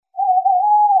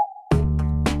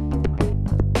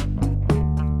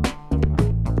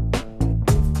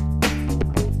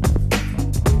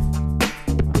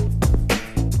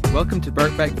Welcome to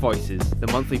Birkbeck Voices,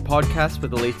 the monthly podcast with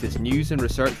the latest news and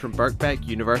research from Birkbeck,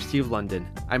 University of London.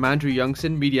 I'm Andrew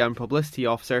Youngson, Media and Publicity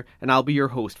Officer, and I'll be your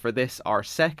host for this, our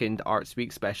second Arts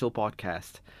Week special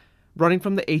podcast. Running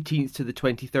from the 18th to the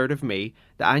 23rd of May,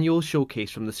 the annual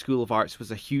showcase from the School of Arts was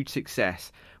a huge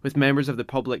success, with members of the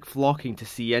public flocking to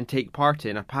see and take part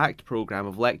in a packed programme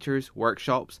of lectures,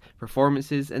 workshops,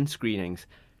 performances and screenings.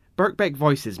 Birkbeck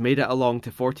Voices made it along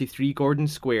to 43 Gordon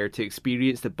Square to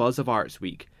experience the buzz of Arts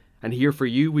Week. And here for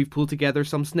you, we've pulled together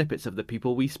some snippets of the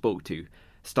people we spoke to,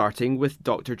 starting with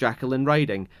Dr. Jacqueline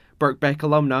Riding, Birkbeck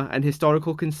alumna and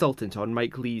historical consultant on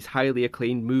Mike Leigh's highly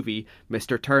acclaimed movie,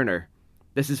 Mr. Turner.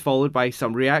 This is followed by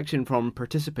some reaction from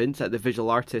participants at the Visual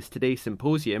Artists Today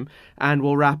Symposium, and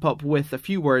we'll wrap up with a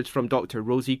few words from Dr.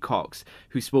 Rosie Cox,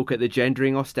 who spoke at the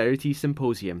Gendering Austerity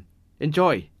Symposium.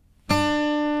 Enjoy!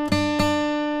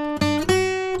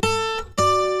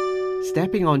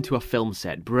 Stepping onto a film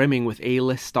set brimming with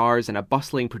A-list stars and a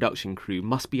bustling production crew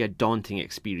must be a daunting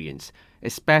experience,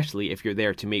 especially if you're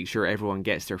there to make sure everyone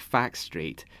gets their facts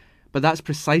straight. But that's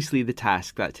precisely the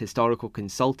task that historical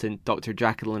consultant Dr.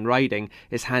 Jacqueline Riding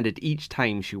is handed each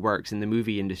time she works in the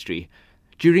movie industry.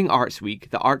 During Arts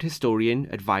Week, the art historian,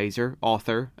 advisor,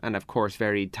 author, and of course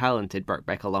very talented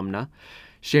Birkbeck alumna,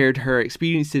 shared her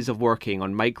experiences of working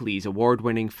on Mike Leigh's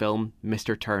award-winning film,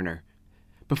 Mr. Turner.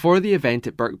 Before the event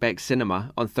at Birkbeck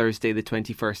Cinema on Thursday the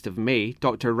 21st of May,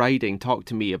 Dr. Riding talked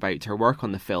to me about her work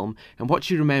on the film and what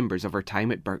she remembers of her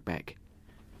time at Birkbeck.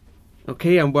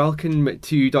 Okay, and welcome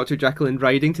to Dr. Jacqueline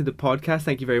Riding to the podcast.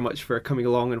 Thank you very much for coming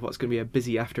along on what's going to be a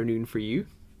busy afternoon for you.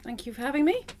 Thank you for having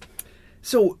me.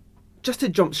 So, just to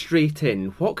jump straight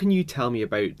in, what can you tell me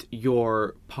about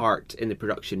your part in the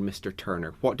production, Mr.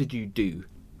 Turner? What did you do?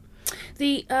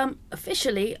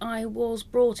 Officially, I was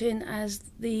brought in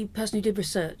as the person who did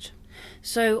research.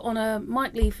 So on a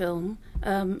Mike Leigh film,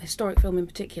 historic film in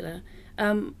particular,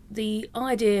 the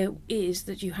idea is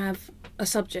that you have a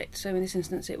subject. So in this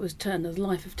instance, it was Turner, the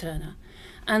life of Turner.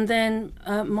 And then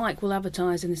Mike will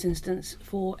advertise in this instance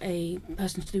for a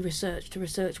person to do research, to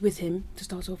research with him to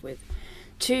start off with,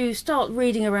 to start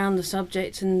reading around the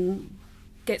subject and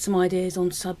get some ideas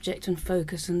on subject and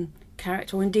focus and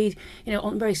character, or indeed,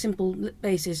 on a very simple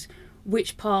basis,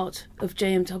 which part of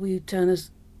J.M.W. Turner's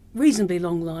reasonably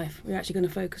long life we're actually going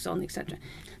to focus on, etc.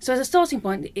 So as a starting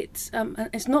point, it's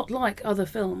not like other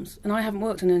films, and I haven't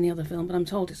worked on any other film, but I'm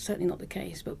told it's certainly not the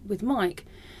case. But with Mike,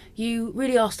 you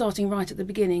really are starting right at the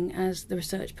beginning as the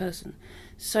research person.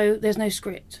 So there's no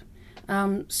script.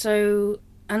 And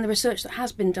the research that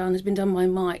has been done by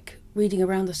Mike, reading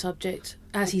around the subject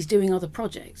as he's doing other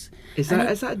projects. Is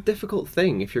that a difficult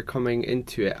thing if you're coming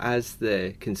into it as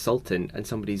the consultant and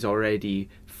somebody's already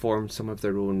formed some of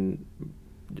their own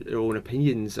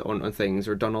opinions on things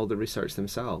or done all the research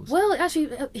themselves? Well, actually,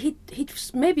 he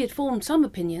maybe had formed some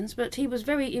opinions, but he was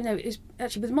very,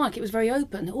 actually with Mike, it was very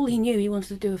open. All he knew, he wanted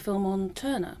to do a film on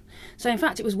Turner. So in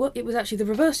fact, it was actually the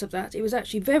reverse of that. It was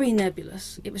actually very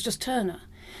nebulous. It was just Turner.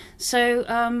 So,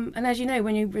 and as you know,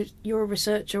 when you're a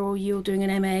researcher or you're doing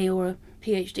an MA or a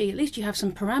PhD, at least you have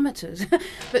some parameters.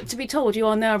 But to be told you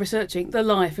are now researching the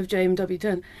life of J.M.W.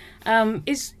 Turner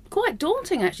is quite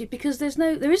daunting, actually, because there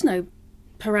is no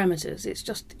parameters. It's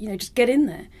just just get in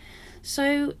there.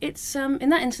 So it's in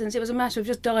that instance, it was a matter of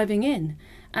just diving in.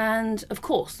 And of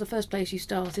course, the first place you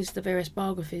start is the various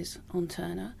biographies on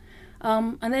Turner,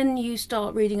 and then you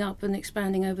start reading up and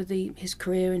expanding over his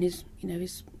career and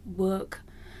his work.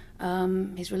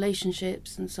 His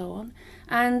relationships and so on,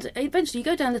 and eventually you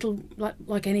go down little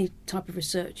like any type of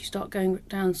research. You start going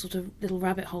down sort of little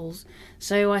rabbit holes.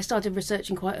 So I started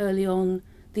researching quite early on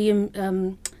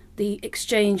the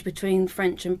exchange between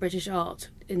French and British art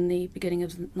in the beginning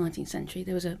of the 19th century.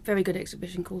 There was a very good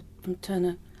exhibition called From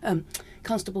Turner,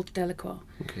 Constable to Delacroix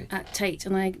at Tate,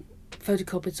 and I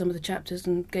photocopied some of the chapters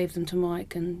and gave them to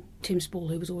Mike and Tim Spall,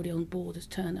 who was already on board as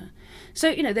Turner.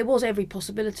 So, there was every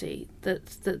possibility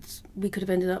that we could have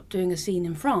ended up doing a scene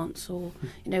in France or,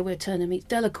 where Turner meets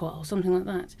Delacroix or something like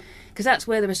that. Because that's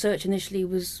where the research initially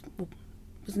was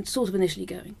sort of initially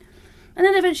going. And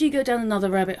then eventually you go down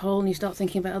another rabbit hole and you start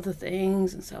thinking about other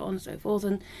things and so on and so forth.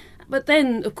 But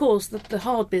then, of course, the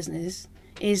hard business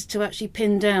is to actually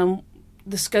pin down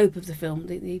the scope of the film,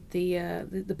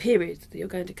 the period that you're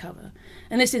going to cover.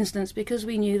 In this instance, because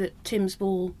we knew that Tim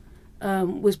Spall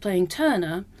was playing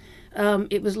Turner,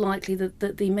 it was likely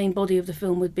that the main body of the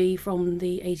film would be from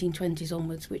the 1820s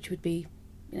onwards, which would be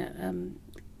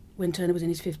when Turner was in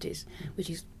his 50s, which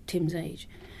is Tim's age.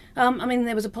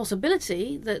 There was a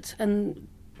possibility that, and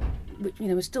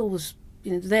which still was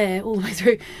there all the way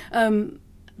through,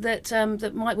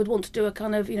 that Mike would want to do a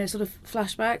kind of, sort of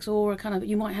flashbacks, or a kind of,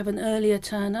 you might have an earlier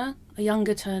Turner, a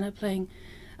younger Turner playing,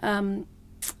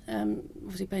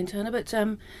 obviously playing Turner,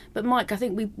 but Mike, I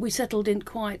think we settled in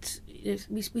quite,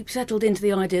 we settled into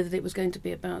the idea that it was going to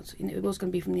be about, it was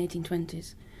going to be from the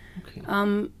 1820s. Okay.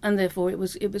 And therefore it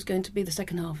was going to be the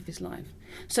second half of his life.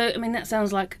 So, I mean, that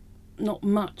sounds like not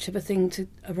much of a thing to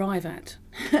arrive at,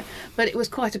 but it was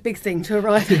quite a big thing to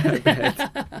arrive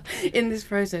at in this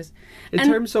process. In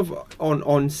terms of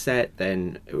on set,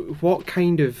 then, what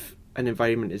kind of an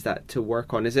environment is that to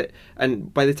work on? Is it,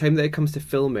 and by the time that it comes to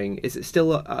filming, is it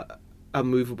still a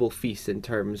movable feast in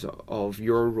terms of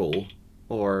your role?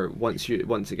 Or once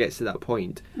it gets to that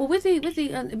point. Well, with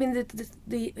the I mean,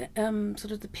 the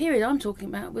sort of the period I'm talking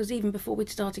about was even before we'd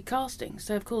started casting.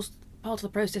 So of course, part of the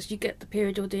process, you get the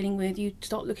period you're dealing with. You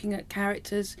start looking at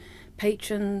characters,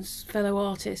 patrons, fellow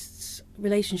artists,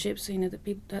 relationships. That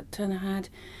people that Turner had.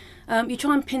 You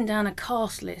try and pin down a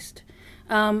cast list.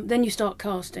 Then you start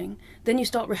casting. Then you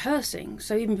start rehearsing.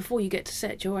 So even before you get to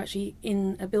set, you're actually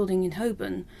in a building in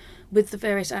Holborn with the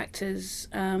various actors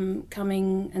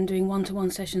coming and doing one-to-one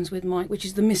sessions with Mike, which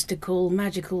is the mystical,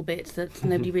 magical bit that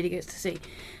nobody really gets to see.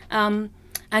 And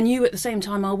you, at the same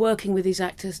time, are working with these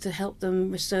actors to help them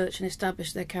research and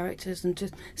establish their characters, and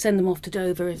to send them off to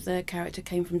Dover if their character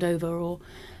came from Dover, or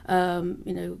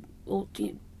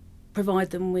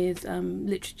provide them with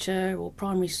literature or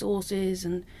primary sources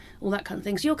and all that kind of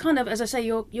thing. So you're kind of, as I say,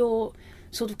 you're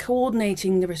sort of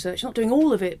coordinating the research, not doing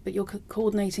all of it, but you're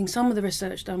coordinating some of the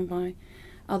research done by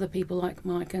other people like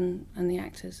Mike and the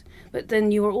actors. But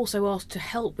then you are also asked to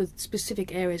help with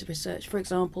specific areas of research. For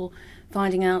example,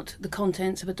 finding out the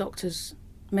contents of a doctor's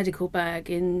medical bag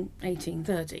in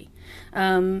 1830.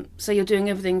 So you're doing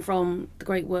everything from the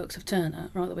great works of Turner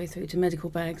right the way through to medical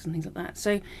bags and things like that.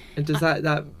 So, and does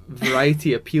that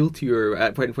variety appeal to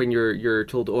you when you're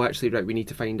told, oh, actually, right, we need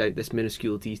to find out this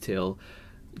minuscule detail?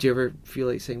 Do you ever feel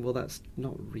like saying, well, that's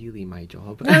not really my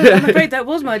job? No, I'm afraid that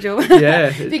was my job.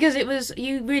 Yeah. Because it was,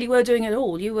 you really were doing it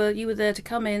all. You were there to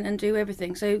come in and do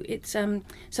everything. So it's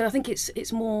so I think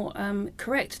it's more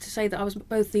correct to say that I was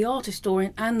both the art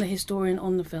historian and the historian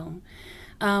on the film.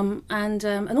 And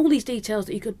all these details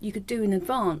that you could do in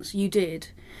advance, you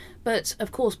did. But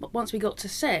of course, once we got to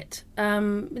set,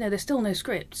 there's still no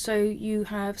script, so you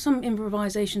have some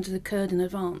improvisations that occurred in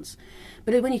advance.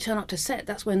 But when you turn up to set,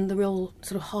 that's when the real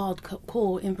sort of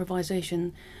hardcore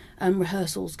improvisation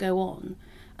rehearsals go on,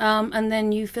 and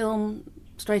then you film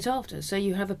straight after. So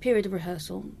you have a period of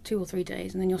rehearsal, 2 or 3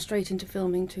 days, and then you're straight into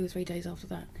filming 2 or 3 days after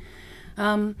that.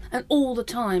 And all the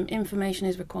time, information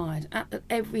is required at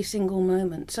every single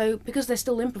moment. So because they're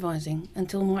still improvising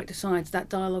until Mike decides that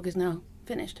dialogue is now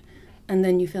finished, and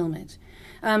then you film it.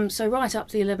 So right up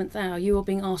to the 11th hour, you are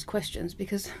being asked questions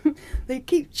because they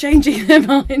keep changing their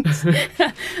minds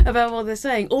about what they're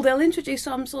saying. Or they'll introduce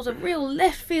some sort of real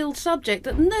left field subject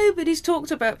that nobody's talked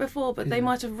about before, but they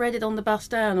might have read it on the bus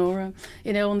down or on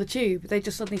the tube. They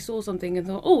just suddenly saw something and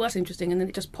thought, oh, that's interesting, and then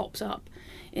it just pops up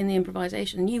in the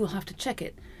improvisation, and you will have to check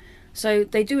it. So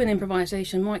they do an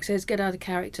improvisation. Mike says, get out of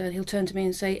character. He'll turn to me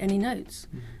and say, any notes?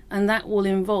 Mm. And that will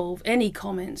involve any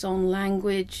comments on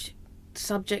language,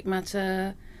 subject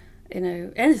matter,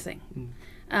 anything.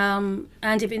 Mm.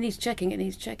 And if it needs checking, it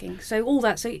needs checking. So all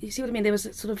that, so you see what I mean? There was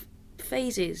sort of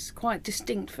phases, quite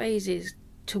distinct phases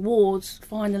towards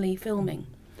finally filming.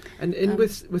 And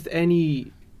with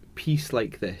any piece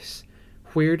like this,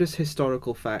 where does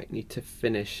historical fact need to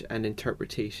finish and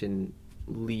interpretation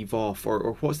leave off,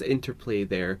 or what's the interplay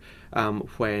there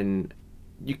when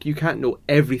you can't know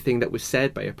everything that was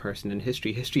said by a person in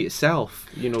history itself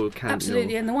can't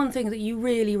absolutely know. And the one thing that you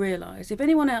really realise, if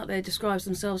anyone out there describes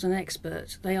themselves as an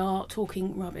expert, they are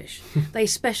talking rubbish. They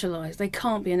specialise. They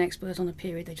can't be an expert on a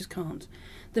period. They just can't.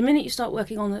 The minute you start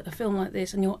working on a film like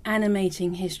this and you're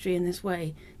animating history in this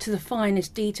way to the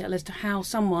finest detail as to how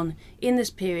someone in this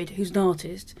period who's an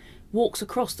artist walks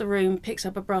across the room, picks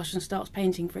up a brush and starts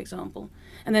painting, for example,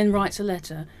 and then writes a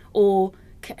letter or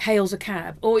hails a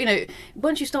cab, or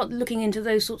once you start looking into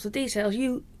those sorts of details,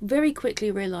 you very quickly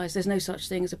realise there's no such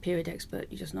thing as a period expert.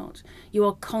 You're just not. You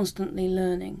are constantly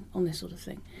learning on this sort of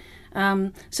thing.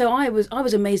 So I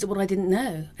was amazed at what I didn't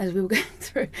know as we were going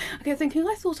through. I kept thinking,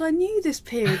 I thought I knew this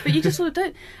period, but you just sort of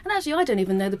don't. And actually, I don't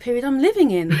even know the period I'm living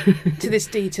in to this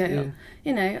detail.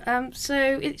 Yeah.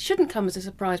 So it shouldn't come as a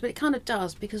surprise, but it kind of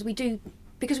does because we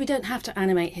don't have to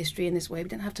animate history in this way. We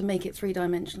don't have to make it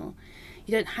 3-dimensional.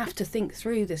 You don't have to think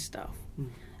through this stuff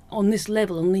on this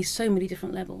level, on these so many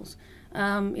different levels.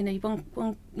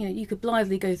 You could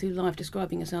blithely go through life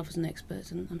describing yourself as an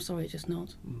expert, and I'm sorry, it's just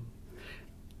not.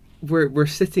 we're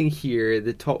sitting here at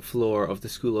the top floor of the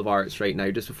School of Arts right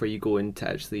now, just before you go in to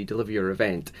actually deliver your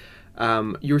event.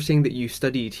 You were saying that you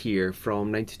studied here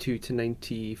from 92 to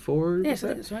 94? Yes, I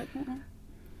think that's right. Mm-hmm.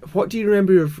 What do you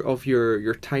remember of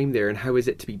your time there, and how is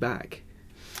it to be back?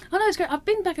 Oh no, it's great. I've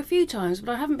been back a few times,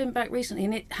 but I haven't been back recently,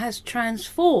 and it has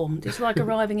transformed. It's like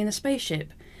arriving in a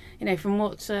spaceship, from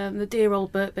what the dear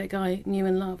old Birkbeck I knew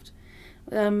and loved.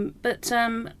 But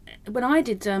when I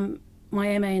did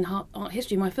my MA in art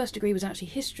history, my first degree was actually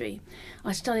history.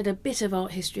 I studied a bit of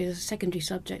art history as a secondary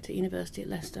subject at University at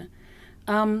Leicester,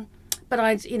 but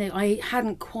I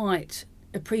hadn't quite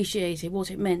appreciated what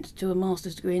it meant to do a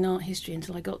master's degree in art history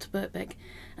until I got to Birkbeck.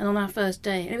 And on our first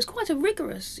day, and it was quite a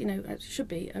rigorous, it should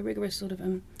be a rigorous sort of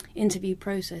interview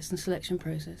process and selection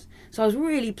process. So I was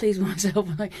really pleased with myself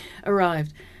when I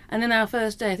arrived. And then our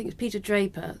first day, I think it was Peter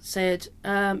Draper, said,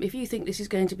 if you think this is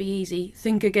going to be easy,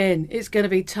 think again, it's going to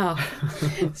be tough.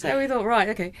 So we thought, right,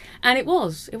 okay. And it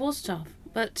was tough,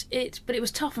 but it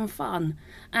was tough and fun.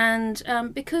 And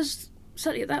because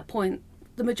certainly at that point,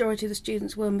 the majority of the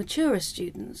students were maturer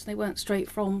students. They weren't straight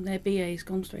from their BAs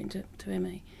gone straight to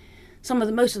MA.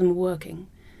 Most of them were working.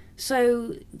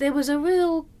 So there was a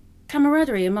real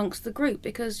camaraderie amongst the group,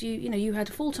 because you had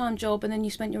a full-time job and then you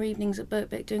spent your evenings at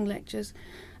Birkbeck doing lectures.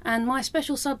 And my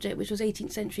special subject, which was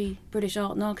 18th century British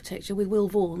art and architecture with Will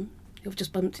Vaughan, who I've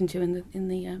just bumped into in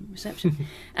the reception,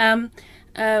 that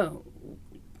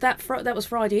was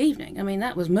Friday evening. I mean,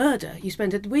 that was murder. You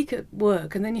spent a week at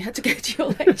work and then you had to go to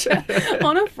your lecture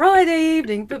on a Friday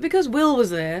evening. But because Will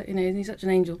was there, and he's such an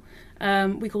angel,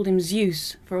 we called him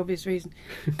Zeus for obvious reason.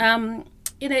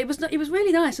 It was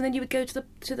really nice. And then you would go to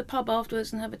the pub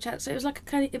afterwards and have a chat. So it was like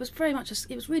it was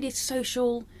really a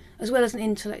social as well as an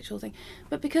intellectual thing.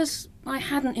 But because I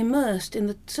hadn't immersed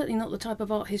in certainly not the type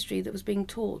of art history that was being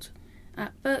taught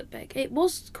at Birkbeck, it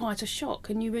was quite a shock,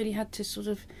 and you really had to sort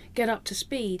of get up to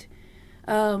speed,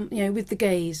 with the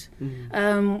gaze,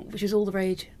 which was all the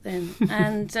rage then.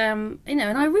 And and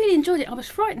I really enjoyed it. I was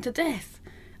frightened to death,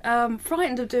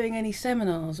 frightened of doing any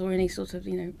seminars or any sort of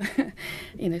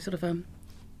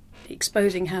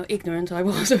exposing how ignorant I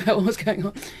was about what was going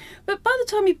on. But by the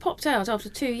time you popped out after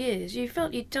 2 years, you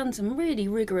felt you'd done some really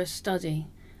rigorous study,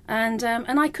 and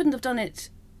I couldn't have done it.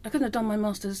 I couldn't have done my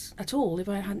masters at all if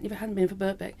it hadn't been for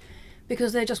Birkbeck,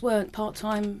 because there just weren't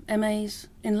part-time MAs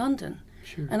in London.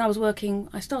 Sure. And I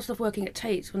started off working at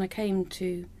Tate's when I came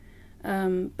to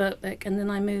Birkbeck, and then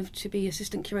I moved to be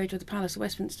assistant curator of the Palace of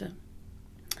Westminster.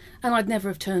 And I'd never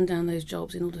have turned down those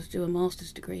jobs in order to do a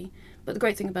master's degree. But the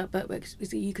great thing about Birkbeck is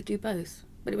that you could do both,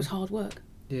 but it was hard work.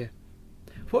 Yeah.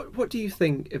 What do you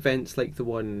think events like the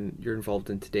one you're involved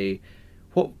in today,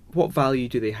 what value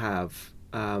do they have?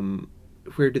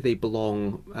 Where do they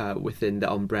belong within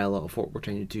the umbrella of what we're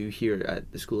trying to do here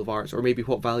at the School of Arts? Or maybe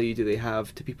what value do they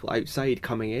have to people outside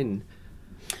coming in?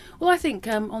 Well, I think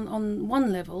on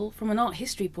one level, from an art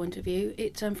history point of view,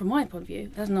 from my point of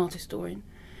view, as an art historian,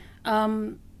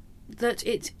 that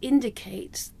it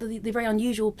indicates the very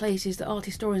unusual places that art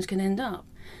historians can end up.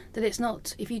 That it's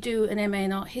not, if you do an MA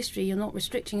in art history, you're not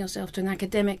restricting yourself to an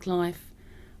academic life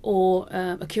or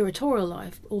a curatorial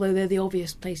life, although they're the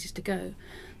obvious places to go.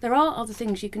 There are other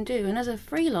things you can do, and as a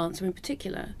freelancer in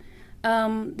particular,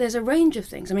 there's a range of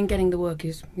things. I mean, getting the work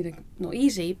is not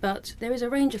easy, but there is a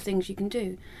range of things you can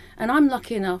do. And I'm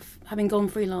lucky enough, having gone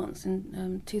freelance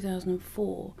in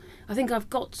 2004, I think I've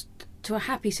got to a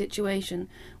happy situation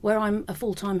where I'm a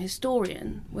full-time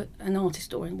historian, an art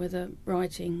historian, whether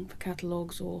writing for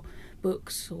catalogues or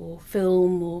books or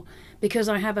film, or because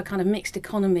I have a kind of mixed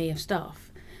economy of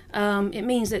stuff. It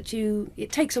means that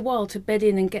it takes a while to bed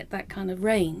in and get that kind of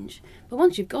range, but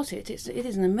once you've got it, it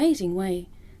is an amazing way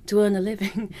to earn a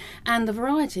living, and the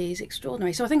variety is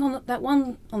extraordinary. So I think on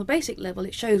the basic level,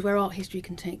 it shows where art history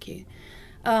can take you.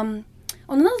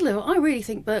 On another level, I really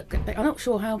think Birkbeck, I'm not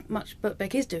sure how much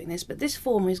Birkbeck is doing this, but this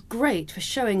form is great for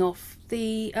showing off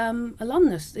the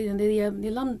alumnus, the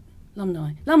alumni. I'm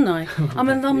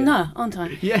an alumna, aren't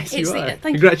I? Yes, you are.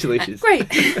 Congratulations. Great.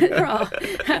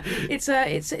 It's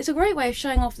a great way of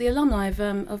showing off the alumni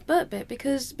of Birkbeck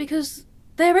because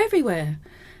they're everywhere.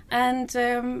 And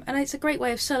it's a great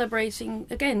way of celebrating,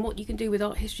 again, what you can do with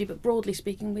art history, but broadly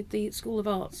speaking with the School of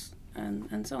Arts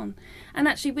and so on. And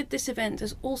actually with this event,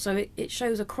 it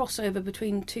shows a crossover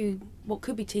between what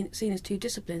could be seen as two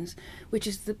disciplines, which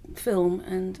is the film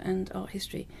and art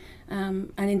history,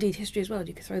 and indeed history as well.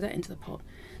 You could throw that into the pot.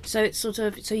 So it's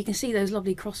so you can see those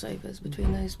lovely crossovers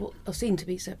between those what are seen to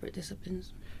be separate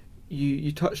disciplines.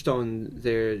 You touched on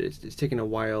there, it's taken a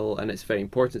while, and it's very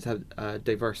important to have a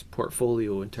diverse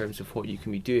portfolio in terms of what you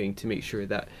can be doing to make sure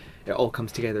that it all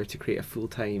comes together to create a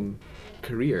full-time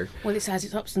career. Well, it has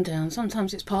its ups and downs.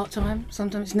 Sometimes it's part-time,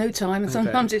 sometimes it's no time, and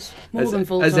sometimes it's more than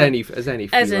full-time. As any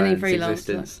freelance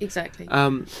existence. Exactly.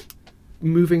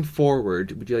 Moving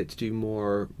forward, would you like to do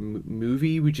more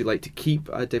movie? Would you like to keep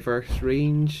a diverse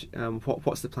range?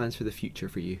 What's the plans for the future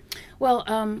for you? Well,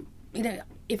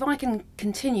 if I can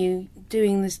continue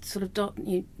doing this sort of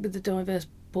with the diverse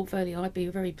portfolio, I'd be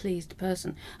a very pleased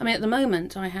person. I mean, at the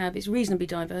moment, it's reasonably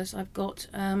diverse. I've got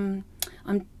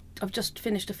I've just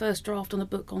finished a first draft on a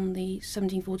book on the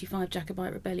 1745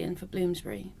 Jacobite Rebellion for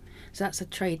Bloomsbury. So that's a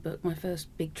trade book, my first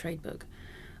big trade book.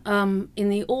 In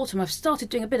the autumn, I've started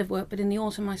doing a bit of work, but in the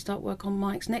autumn I start work on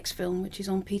Mike's next film, which is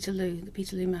on Peterloo, the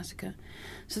Peterloo Massacre.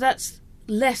 So that's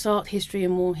less art history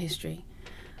and more history.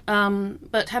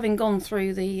 But having gone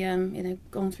through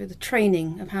the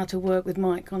training of how to work with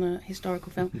Mike on a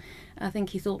historical film, I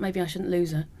think he thought maybe I shouldn't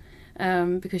lose her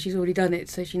because she's already done it,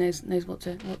 so she knows what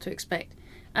to expect.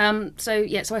 So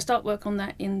I start work on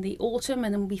that in the autumn,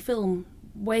 and then we film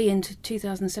way into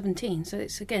 2017. So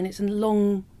it's a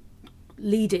long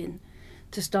lead-in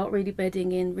to start really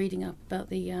bedding in, reading up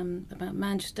about about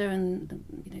Manchester and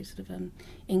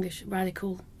English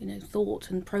radical thought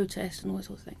and protest and all that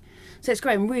sort of thing. So it's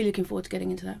great. I'm really looking forward to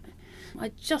getting into that.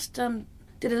 I just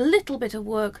did a little bit of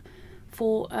work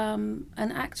for an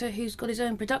actor who's got his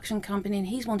own production company, and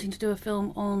he's wanting to do a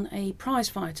film on a prize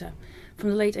fighter from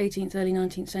the late 18th, early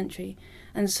 19th century.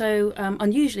 And so,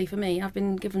 unusually for me, I've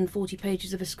been given 40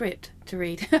 pages of a script to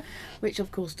read, which of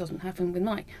course doesn't happen with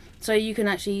Mike. So you can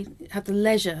actually have the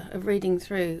leisure of reading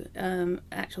through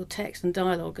actual text and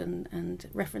dialogue and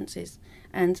references,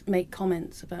 and make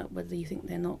comments about whether you think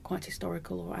they're not quite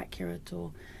historical or accurate,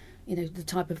 or the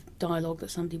type of dialogue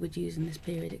that somebody would use in this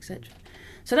period, etc.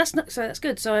 So that's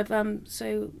good. So I've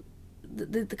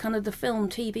the kind of the film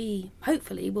TV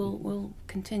hopefully will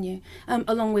continue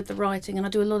along with the writing, and I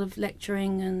do a lot of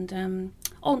lecturing and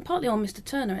partly on Mr.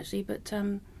 Turner actually,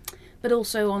 but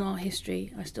also on art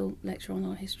history. I still lecture on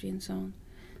art history and so on.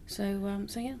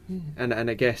 So yeah. And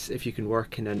I guess if you can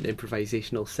work in an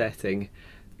improvisational setting,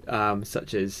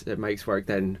 such as Mike's work,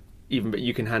 then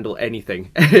you can handle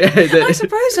anything. I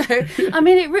suppose so. I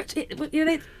mean, it ripped.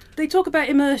 They talk about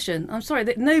immersion. I'm sorry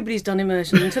that nobody's done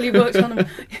immersion until you worked on a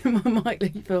Mike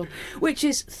Leigh film, which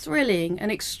is thrilling and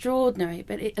extraordinary.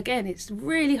 But it's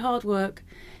really hard work.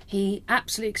 He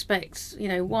absolutely expects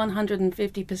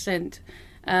 150%,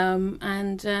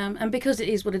 and because it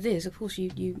is what it is, of course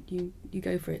you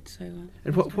go for it. So.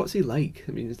 And what's he like?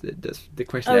 I mean, that's the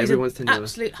question that everyone wants to know.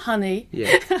 Absolute honey.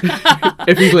 Yeah.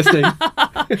 If he's listening.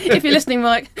 If you're listening,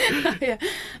 Mike. Yeah.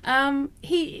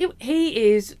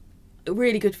 He is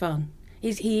really good fun.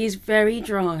 He is very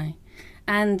dry,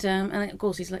 and of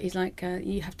course he's like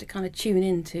you have to kind of tune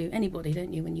in to anybody,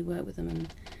 don't you, when you work with them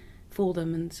and for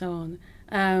them and so on.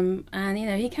 And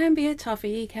he can be a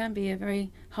toughie, he can be a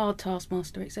very hard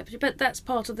taskmaster, etc. But that's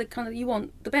part of the kind of, you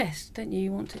want the best, don't you?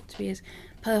 You want it to be as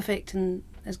perfect and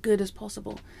as good as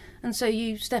possible, and so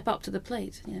you step up to the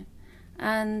plate,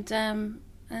 and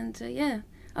yeah.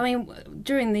 I mean,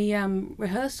 during the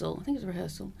rehearsal, I think it was a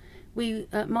rehearsal,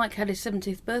 Mike had his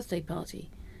 70th birthday party,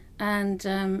 and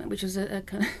which was a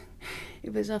kind of,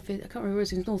 it was up in, I can't remember, it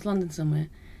was in North London somewhere,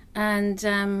 and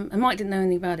Mike didn't know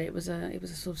anything about it. It was a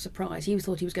sort of surprise. He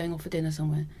thought he was going off for dinner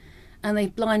somewhere, and they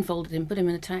blindfolded him, put him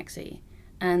in a taxi,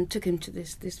 and took him to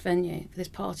this venue, this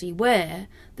party, where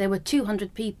there were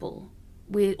 200 people.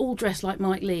 We're all dressed like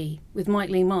Mike Leigh, with Mike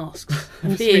Leigh masks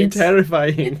and beards.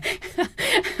 Terrifying.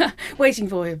 Waiting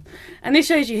for him. And this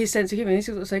shows you his sense of humour. This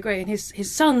is what's so great. And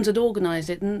his sons had organised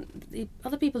it, and the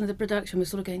other people in the production were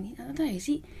sort of going, I don't know, he's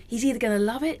either going to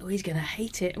love it or he's going to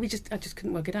hate it. I just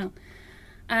couldn't work it out.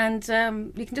 And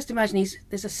you can just imagine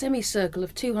there's a semicircle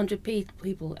of 200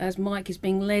 people as Mike is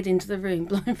being led into the room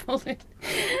blindfolded.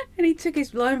 And he took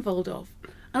his blindfold off.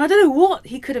 And I don't know what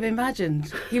he could have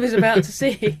imagined he was about to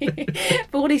see.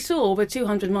 But what he saw were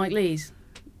 200 Mike Leighs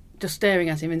just staring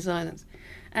at him in silence.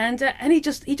 And he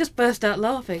just burst out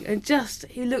laughing, and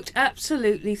he looked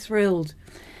absolutely thrilled.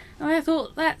 And I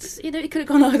thought, that's, it could have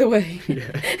gone either way.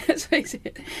 Yeah. Let's face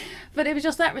it. But it was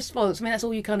just that response. I mean, that's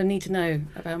all you kind of need to know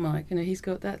about Mike. He's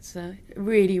got that's a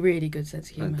really, really good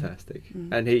sense of humour. Fantastic.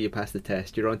 And here you passed the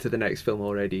test. You're on to the next film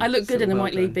already. I look good in a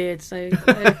Mike Leigh beard, so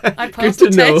I passed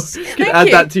good to the test. know. Could add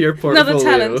that to your portfolio. Another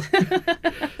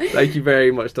talent. Thank you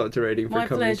very much, Dr. Redding, for My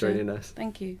coming pleasure. and joining us.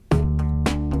 Thank you.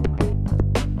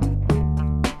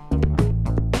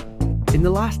 In the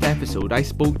last episode, I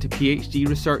spoke to PhD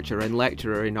researcher and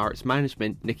lecturer in arts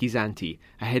management Nikki Zanti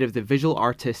ahead of the Visual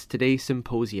Artists Today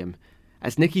symposium.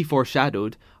 As Nikki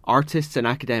foreshadowed, artists and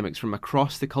academics from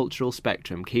across the cultural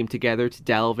spectrum came together to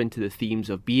delve into the themes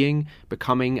of being,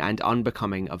 becoming and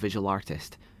unbecoming a visual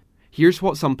artist. Here's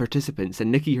what some participants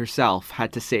and Nikki herself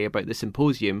had to say about the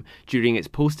symposium during its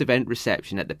post-event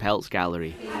reception at the Peltz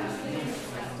Gallery.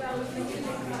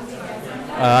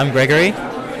 I'm Gregory.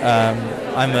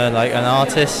 I'm an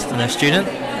artist and a student,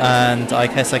 and I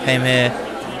guess I came here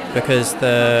because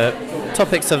the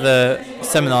topics of the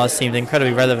seminars seemed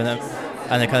incredibly relevant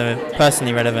and kind of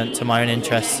personally relevant to my own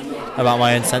interests about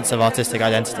my own sense of artistic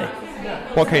identity.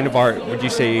 What kind of art would you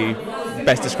say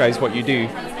best describes what you do?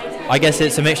 I guess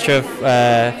it's a mixture of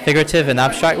figurative and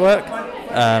abstract work,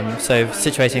 so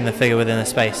situating the figure within a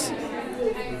space.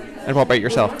 And what about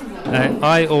yourself?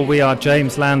 We are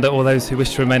James Lander, or those who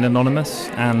wish to remain anonymous,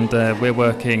 and we're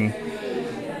working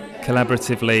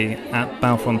collaboratively at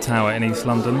Balfour Tower in East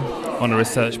London on a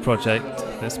research project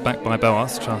that's backed by Bell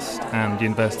Arts Trust and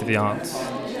University of the Arts,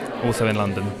 also in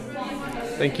London.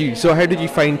 Thank you. So how did you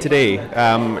find today?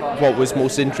 What was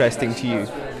most interesting to you?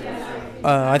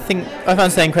 I think I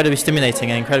found today incredibly stimulating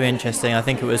and incredibly interesting. I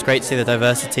think it was great to see the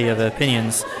diversity of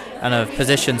opinions and of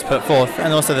positions put forth,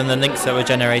 and also then the links that were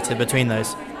generated between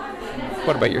those.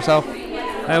 What about yourself?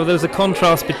 Well, there was a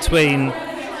contrast between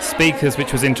speakers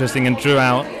which was interesting and drew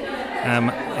out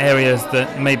areas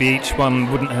that maybe each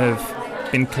one wouldn't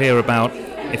have been clear about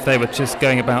if they were just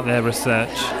going about their research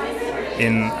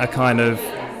in a kind of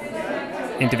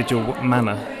individual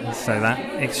manner. So that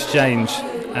exchange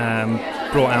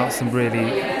brought out some really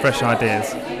fresh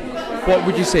ideas. What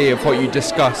would you say of what you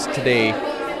discussed today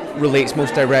relates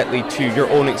most directly to your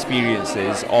own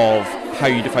experiences of how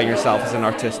you define yourself as an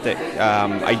artistic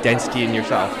identity in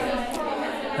yourself?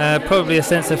 Probably a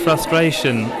sense of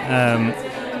frustration,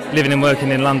 living and working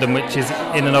in London, which is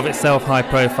in and of itself high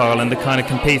profile, and the kind of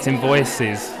competing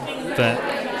voices that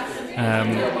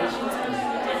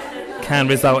can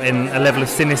result in a level of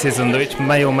cynicism which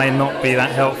may or may not be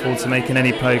that helpful to making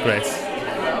any progress.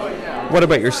 What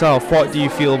about yourself? What do you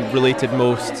feel related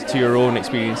most to your own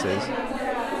experiences?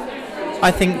 I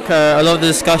think a lot of the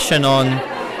discussion on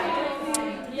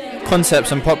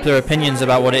concepts and popular opinions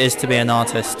about what it is to be an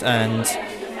artist, and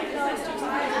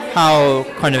how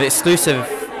kind of exclusive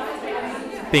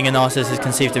being an artist is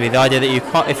conceived to be. The idea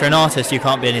that if you're an artist, you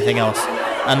can't be anything else,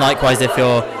 and likewise, if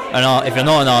you're not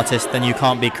an artist, then you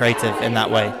can't be creative in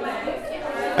that way.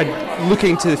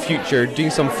 Looking to the future, doing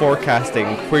some forecasting,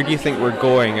 where do you think we're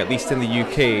going, at least in the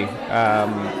UK,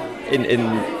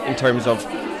 in terms of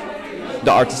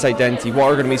the artist's identity? What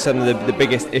are going to be some of the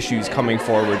biggest issues coming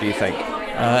forward, do you think?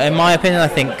 In my opinion, I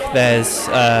think there's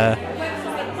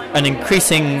an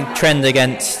increasing trend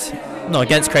not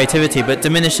against creativity, but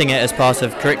diminishing it as part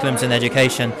of curriculums in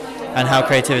education, and how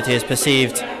creativity is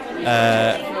perceived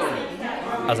as,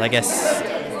 I guess,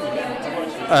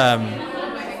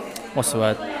 what's the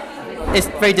word? It's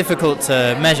very difficult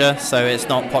to measure, so it's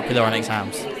not popular on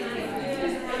exams.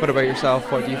 What about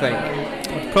yourself? What do you think?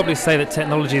 I'd probably say that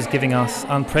technology is giving us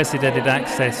unprecedented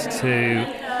access to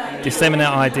disseminate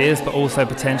ideas, but also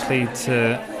potentially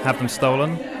to have them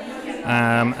stolen.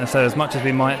 And so as much as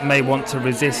we may want to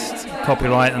resist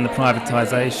copyright and the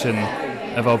privatisation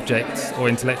of objects or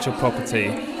intellectual property,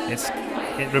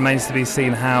 it remains to be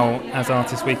seen how, as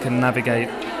artists, we can navigate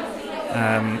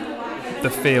the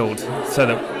field so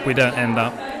that we don't end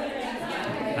up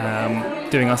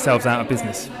doing ourselves out of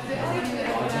business.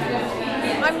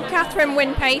 I'm Catherine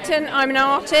Wynne Payton. I'm an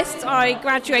artist. I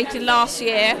graduated last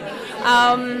year.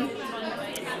 I'm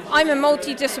a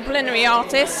multidisciplinary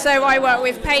artist, so I work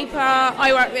with paper,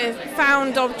 I work with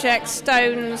found objects,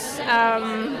 stones,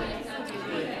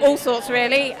 all sorts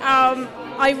really.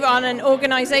 I run an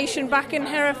organisation back in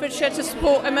Herefordshire to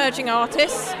support emerging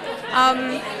artists.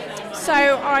 So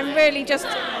I'm really just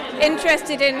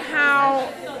interested in how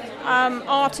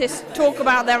artists talk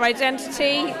about their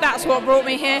identity. That's what brought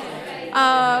me here.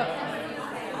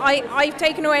 I've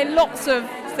taken away lots of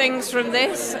things from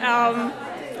this.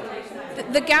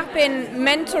 The gap in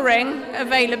mentoring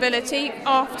availability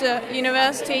after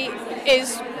university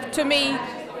is, to me,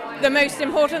 the most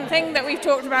important thing that we've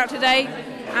talked about today,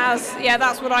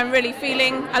 that's what I'm really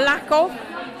feeling a lack of.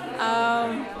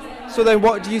 So then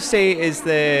what do you say is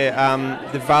the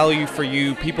value for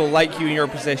you, people like you in your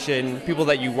position, people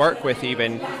that you work with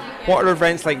even? What are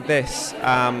events like this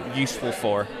useful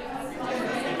for?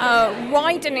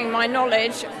 Widening my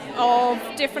knowledge of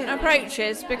different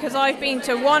approaches, because I've been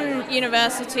to one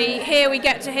university. Here we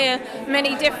get to hear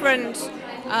many different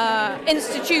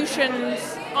institutions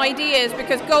ideas,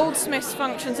 because Goldsmiths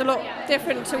functions a lot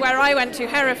different to where I went to,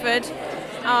 Hereford,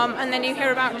 and then you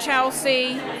hear about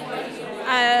Chelsea.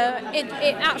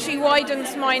 It actually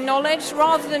widens my knowledge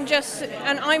rather than just,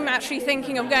 and I'm actually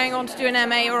thinking of going on to do an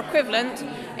MA or equivalent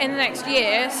in the next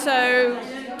year, so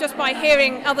just by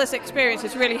hearing others'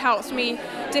 experiences really helps me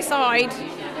decide.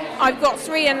 I've got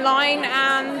 3 in line,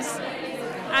 and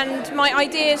my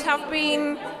ideas have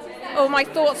been, or my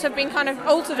thoughts have been kind of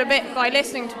altered a bit by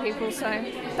listening to people, so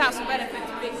that's a benefit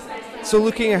to me. So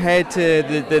looking ahead to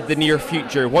the near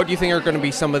future, what do you think are going to be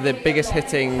some of the biggest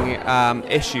hitting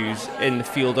issues in the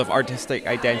field of artistic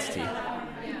identity?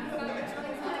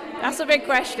 That's a big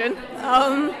question.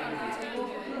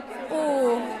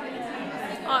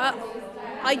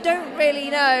 I don't really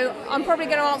know. I'm probably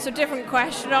going to answer a different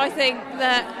question. I think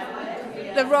that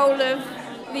the role of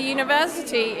the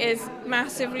university is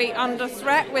massively under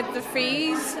threat with the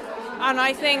fees, and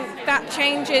I think that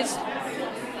changes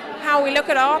how we look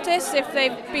at artists, if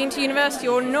they've been to university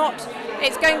or not.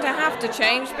 It's going to have to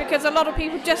change because a lot of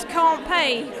people just can't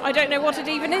pay. I don't know what it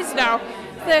even is now.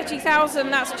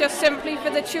 30,000, that's just simply for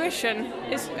the tuition.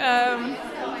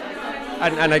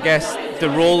 And I guess the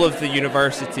role of the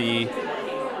university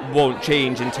won't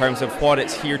change in terms of what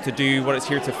it's here to do, what it's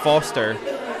here to foster.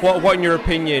 What in your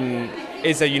opinion,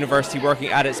 is a university working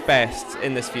at its best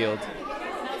in this field?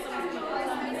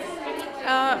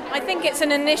 I think it's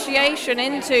an initiation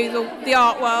into the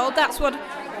art world. That's what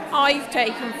I've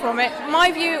taken from it.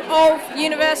 My view of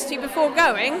university before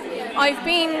going, I've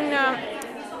been,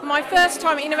 my first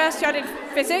time at university I did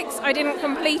physics. I didn't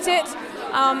complete it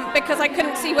because I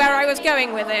couldn't see where I was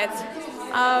going with it.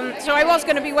 So I was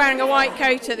going to be wearing a white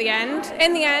coat at the end.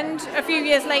 In the end, a few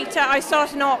years later, I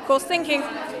started an art course thinking,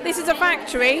 this is a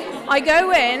factory. I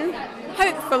go in,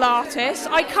 hopeful artist,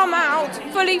 I come out,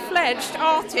 fully fledged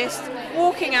artist,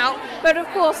 walking out, but of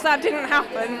course that didn't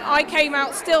happen. I came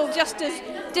out still just as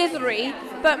dithery,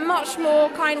 but much more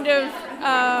kind of,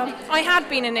 I had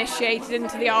been initiated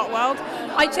into the art world.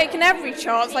 I'd taken every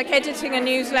chance, like editing a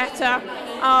newsletter,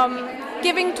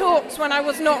 giving talks when I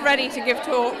was not ready to give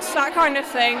talks, that kind of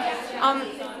thing.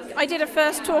 I did a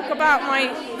first talk about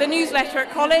the newsletter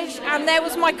at college, and there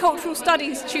was my cultural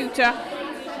studies tutor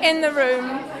in the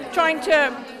room trying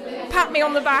to pat me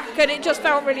on the back, and it just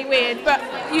felt really weird. But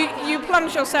you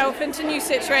plunge yourself into new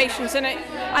situations, and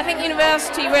I think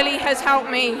university really has helped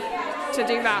me to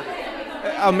do that.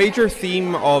 A major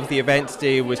theme of the event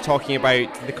today was talking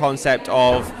about the concept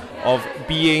of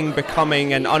being,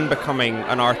 becoming and unbecoming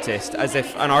an artist, as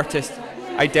if an artist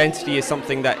identity is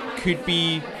something that could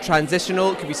be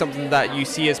transitional, it could be something that you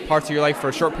see as part of your life for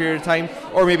a short period of time,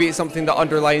 or maybe it's something that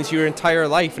underlines your entire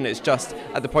life and it's just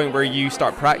at the point where you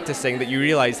start practicing that you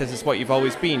realise this is what you've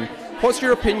always been. What's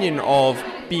your opinion of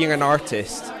being an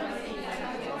artist?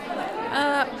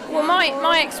 Well,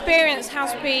 my experience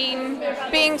has been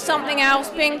being something else,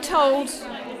 being told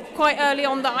quite early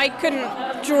on that I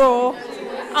couldn't draw.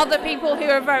 Other people who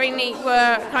are very neat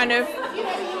were kind of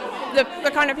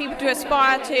the kind of people to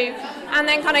aspire to, and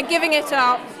then kind of giving it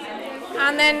up,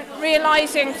 and then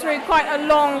realising through quite a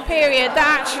long period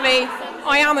that actually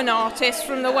I am an artist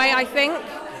from the way I think.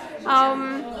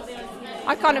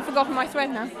 I've kind of forgotten my thread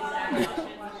now.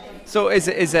 So is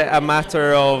it a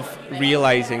matter of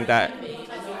realising that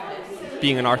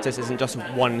being an artist isn't just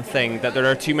one thing, that there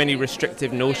are too many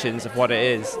restrictive notions of what it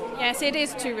is? Yes, it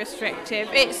is too restrictive.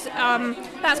 It's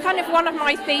that's kind of one of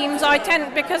my themes. I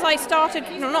tend, because I started,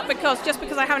 just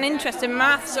because I have an interest in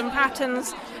maths and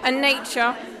patterns and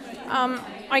nature,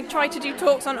 I try to do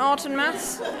talks on art and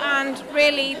maths, and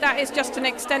really that is just an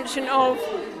extension of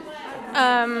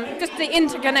just the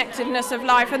interconnectedness of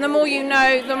life, and the more you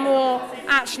know, the more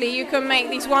actually you can make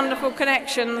these wonderful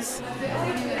connections.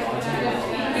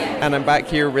 And I'm back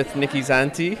here with Nikki's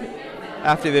auntie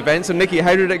after the event. So Nikki,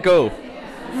 how did it go?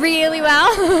 Really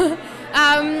well.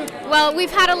 Well,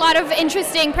 we've had a lot of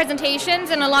interesting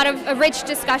presentations and a lot of rich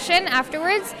discussion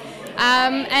afterwards,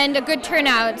 and a good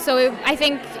turnout. So I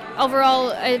think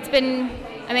overall it's been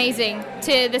amazing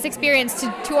this experience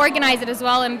to organize it as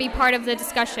well and be part of the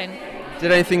discussion.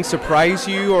 Did anything surprise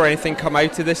you or anything come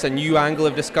out of this, a new angle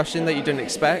of discussion that you didn't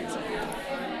expect?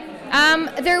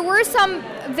 There were some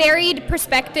varied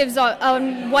perspectives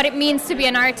on what it means to be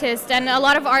an artist, and a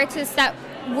lot of artists that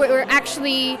were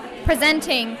actually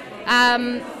presenting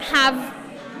have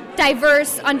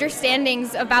diverse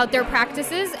understandings about their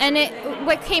practices, and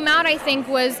what came out, I think,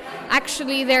 was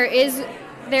actually I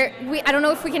don't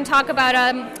know if we can talk about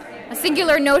a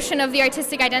singular notion of the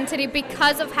artistic identity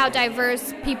because of how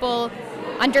diverse people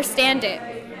understand it.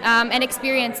 and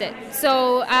experience it.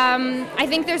 So I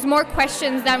think there's more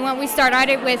questions than what we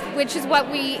started with, which is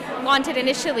what we wanted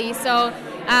initially. So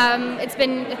it's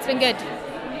been good.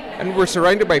 And we're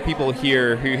surrounded by people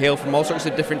here who hail from all sorts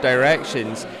of different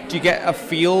directions. Do you get a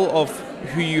feel of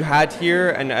who you had here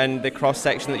and the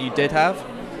cross-section that you did have?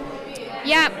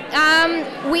 Yeah,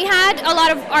 we had a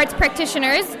lot of arts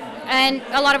practitioners, and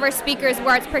a lot of our speakers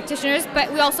were arts practitioners,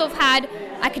 but we also have had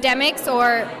academics or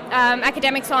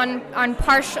academics on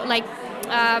partial,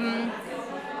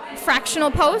 fractional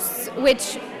posts,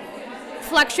 which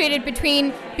fluctuated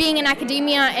between being in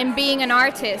academia and being an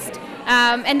artist.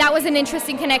 And that was an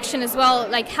interesting connection as well,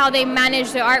 like how they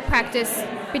manage their art practice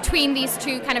between these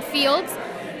two kind of fields.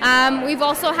 We've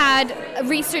also had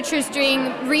researchers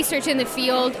doing research in the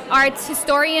field, arts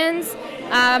historians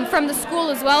from the school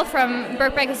as well, from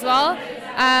Birkbeck as well.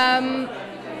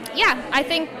 I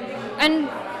think, and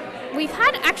we've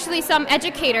had actually some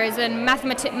educators and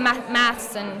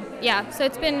maths, and so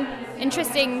it's been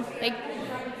interesting, like,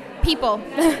 people.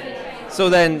 So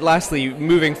then, lastly,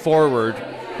 moving forward,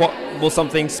 what will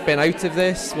something spin out of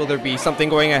this? Will there be something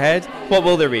going ahead? What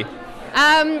will there be?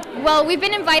 Well, we've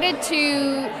been invited to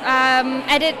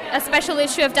edit a special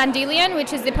issue of Dandelion,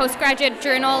 which is the postgraduate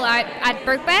journal at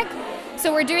Birkbeck.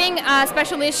 So we're doing a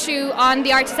special issue on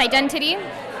the artist identity.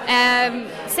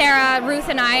 Sarah, Ruth,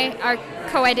 and I are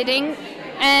co-editing,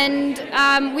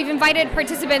 and we've invited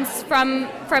participants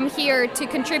from here to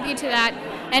contribute to that.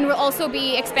 And we'll also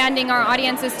be expanding our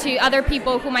audiences to other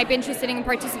people who might be interested in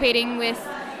participating with,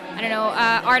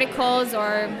 articles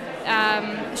or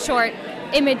short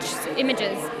images.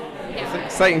 Yeah. It's an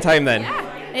exciting time then.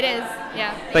 Yeah, it is.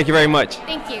 Yeah. Thank you very much.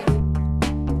 Thank you.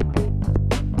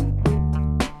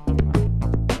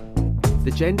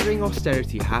 The Gendering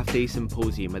Austerity Half-Day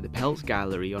Symposium at the Peltz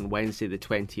Gallery on Wednesday the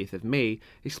 20th of May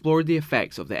explored the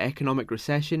effects of the economic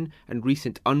recession and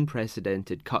recent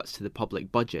unprecedented cuts to the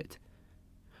public budget.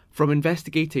 From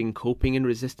investigating coping and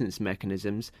resistance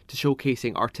mechanisms to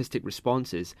showcasing artistic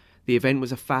responses, the event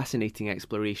was a fascinating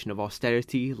exploration of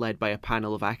austerity led by a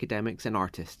panel of academics and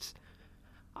artists.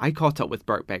 I caught up with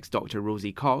Birkbeck's Dr.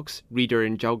 Rosie Cox, reader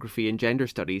in Geography and Gender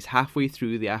Studies, halfway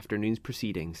through the afternoon's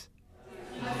proceedings.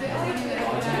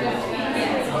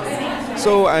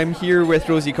 So I'm here with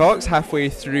Rosie Cox, halfway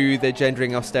through the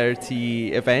Gendering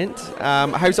Austerity event.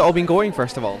 How's it all been going,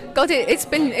 first of all? God, it's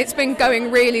been going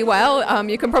really well.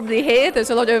 You can probably hear there's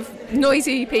a lot of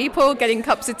noisy people getting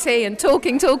cups of tea and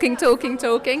talking.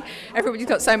 Everybody's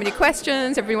got so many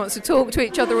questions. Everybody wants to talk to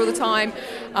each other all the time.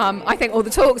 I think all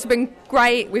the talks have been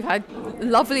great. We've had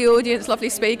lovely audience, lovely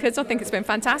speakers. I think it's been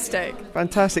fantastic.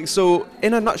 Fantastic. So,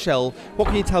 in a nutshell, what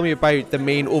can you tell me about the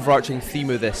main overarching theme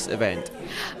of this event?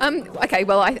 Okay,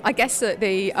 well, I guess that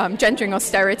the gendering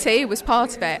austerity was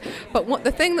part of it. But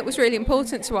the thing that was really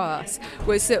important to us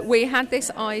was that we had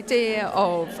this idea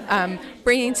of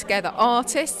bringing together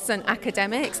artists and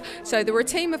academics. So there were a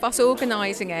team of us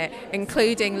organising it,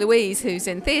 including Louise, who's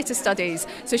in theatre studies.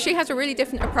 So she has a really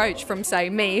different approach from, say,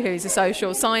 me, who's a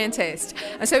social scientist.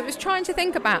 And so it was trying to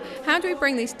think about how do we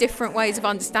bring these different ways of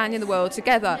understanding the world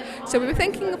together. So we were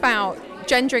thinking about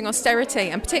gendering austerity,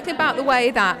 and particularly about the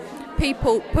way that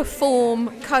people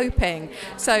perform coping.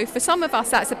 So for some of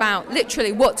us, that's about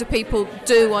literally what do people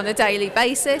do on a daily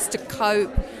basis to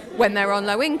cope when they're on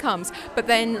low incomes. But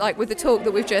then, like with the talk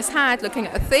that we've just had, looking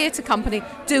at a theatre company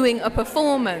doing a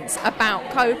performance about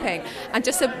coping, and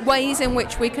just the ways in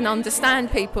which we can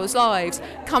understand people's lives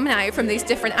coming at it from these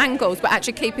different angles, but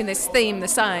actually keeping this theme the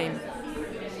same.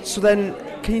 So then,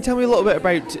 can you tell me a little bit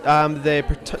about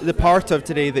the part of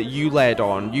today that you led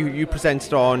on? You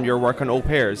presented on your work on au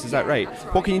pairs, is that right?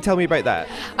 What can you tell me about that?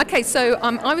 Okay, so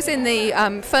I was in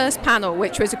the first panel,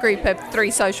 which was a group of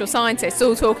 3 social scientists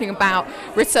all talking about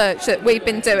research that we've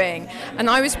been doing. And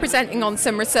I was presenting on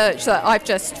some research that I've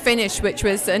just finished, which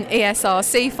was an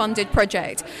ESRC-funded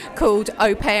project called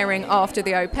Au Pairing After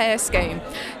the Au Pair Scheme.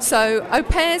 So au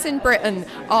pairs in Britain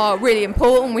are really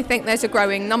important. We think there's a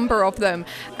growing number of them.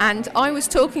 And I was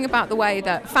talking about the way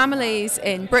that families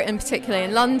in Britain, particularly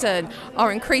in London,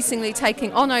 are increasingly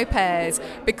taking on au pairs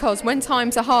because when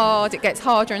times are hard, it gets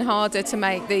harder and harder to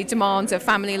make the demands of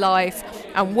family life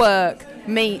and work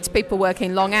meet. People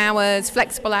working long hours,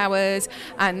 flexible hours,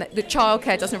 and the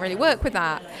childcare doesn't really work with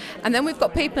that. And then we've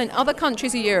got people in other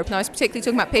countries of Europe, and I was particularly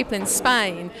talking about people in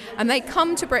Spain, and they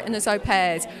come to Britain as au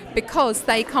pairs because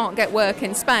they can't get work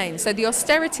in Spain. So the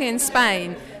austerity in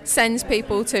Spain sends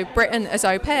people to Britain as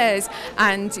au pairs,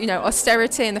 and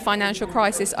austerity and the financial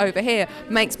crisis over here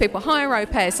makes people hire au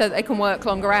pairs so that they can work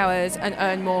longer hours and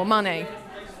earn more money.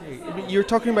 You're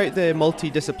talking about the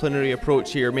multidisciplinary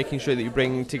approach here, making sure that you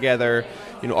bring together,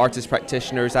 artists,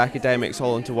 practitioners, academics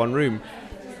all into one room.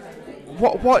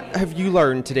 What have you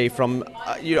learned today from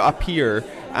a peer,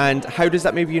 and how does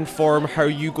that maybe inform how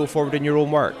you go forward in your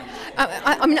own work?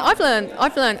 I've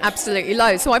learned absolutely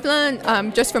loads. So I've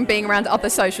learned just from being around other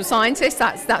social scientists.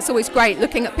 That's always great.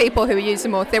 Looking at people who use a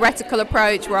more theoretical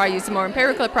approach, where I use a more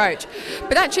empirical approach.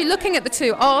 But actually looking at the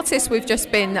two artists we've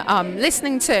just been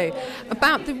listening to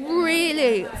about the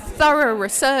really thorough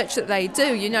research that they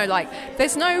do.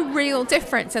 There's no real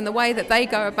difference in the way that they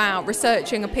go about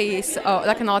researching a piece, or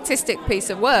like an artistic piece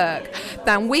of work,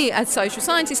 than we as social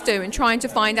scientists do in trying to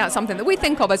find out something that we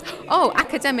think of as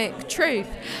academic truth.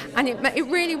 And it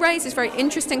really raises very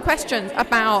interesting questions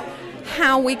about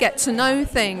how we get to know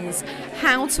things,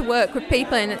 how to work with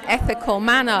people in an ethical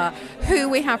manner, who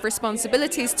we have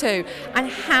responsibilities to, and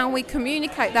how we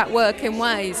communicate that work in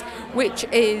ways which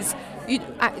is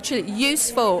actually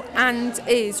useful and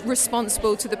is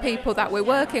responsible to the people that we're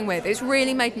working with. It's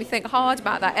really made me think hard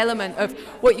about that element of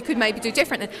what you could maybe do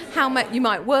different, and how you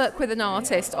might work with an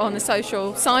artist on a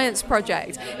social science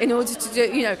project in order to do,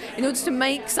 in order to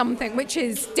make something which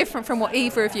is different from what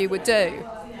either of you would do.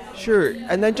 Sure.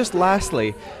 And then just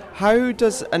lastly, how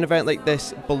does an event like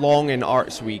this belong in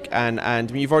Arts Week?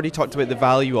 And you've already talked about the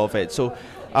value of it. So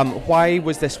why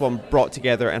was this one brought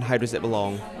together, and how does it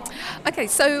belong? Okay,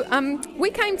 so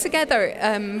we came together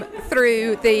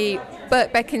through the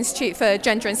Birkbeck Institute for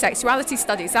Gender and Sexuality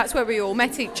Studies. That's where we all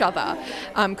met each other,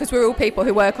 because we're all people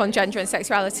who work on gender and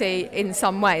sexuality in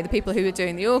some way, the people who are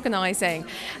doing the organising.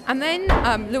 And then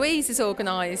Louise, who's one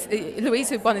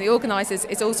of the organisers,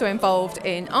 is also involved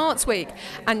in Arts Week.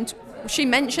 And she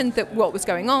mentioned that what was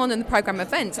going on in the programme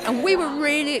events, and we were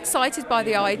really excited by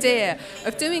the idea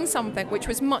of doing something which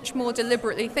was much more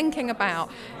deliberately thinking about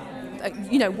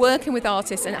working with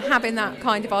artists and having that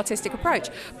kind of artistic approach,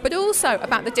 but also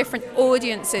about the different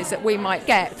audiences that we might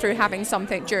get through having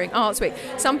something during Arts Week,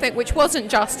 something which wasn't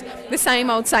just the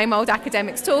same old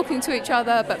academics talking to each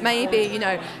other, but maybe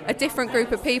a different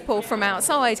group of people from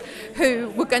outside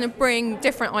who were going to bring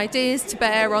different ideas to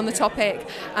bear on the topic,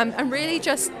 and really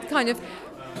just kind of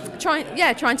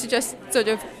trying to just sort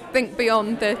of think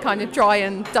beyond the kind of dry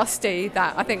and dusty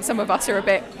that I think some of us are a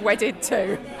bit wedded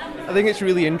to. I think it's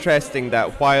really interesting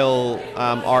that while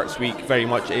Arts Week very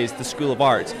much is the School of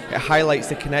Arts, it highlights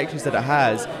the connections that it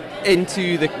has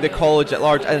into the college at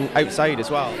large and outside as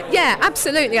well. Yeah,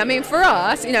 absolutely. I mean, for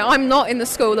us, I'm not in the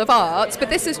School of Arts, but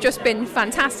this has just been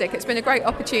fantastic. It's been a great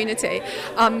opportunity.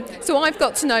 So I've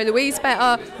got to know Louise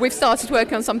better. We've started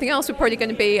working on something else. We're probably going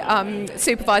to be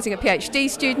supervising a PhD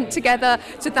student together.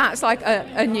 So that's like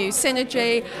a new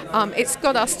synergy. It's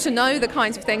got us to know the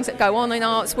kinds of things that go on in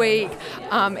Arts Week.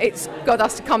 It's got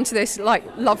us to come to this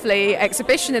lovely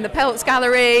exhibition in the Peltz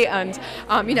Gallery, and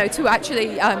to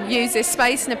actually use this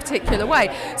space in a particular way.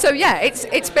 So yeah,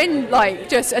 it's been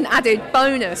just an added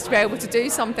bonus to be able to do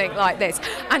something like this,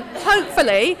 and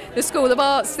hopefully the School of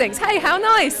Arts thinks, hey, how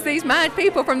nice, these mad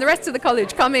people from the rest of the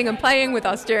college coming and playing with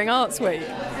us during Arts Week.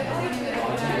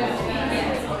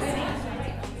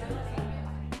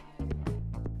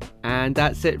 And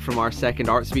that's it from our second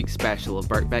Arts Week special of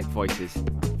Birkbeck Voices.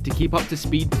 To keep up to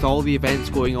speed with all the events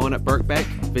going on at Birkbeck,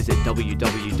 visit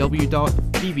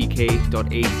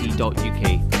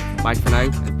www.bbk.ac.uk. Bye for now,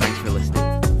 and thanks for listening.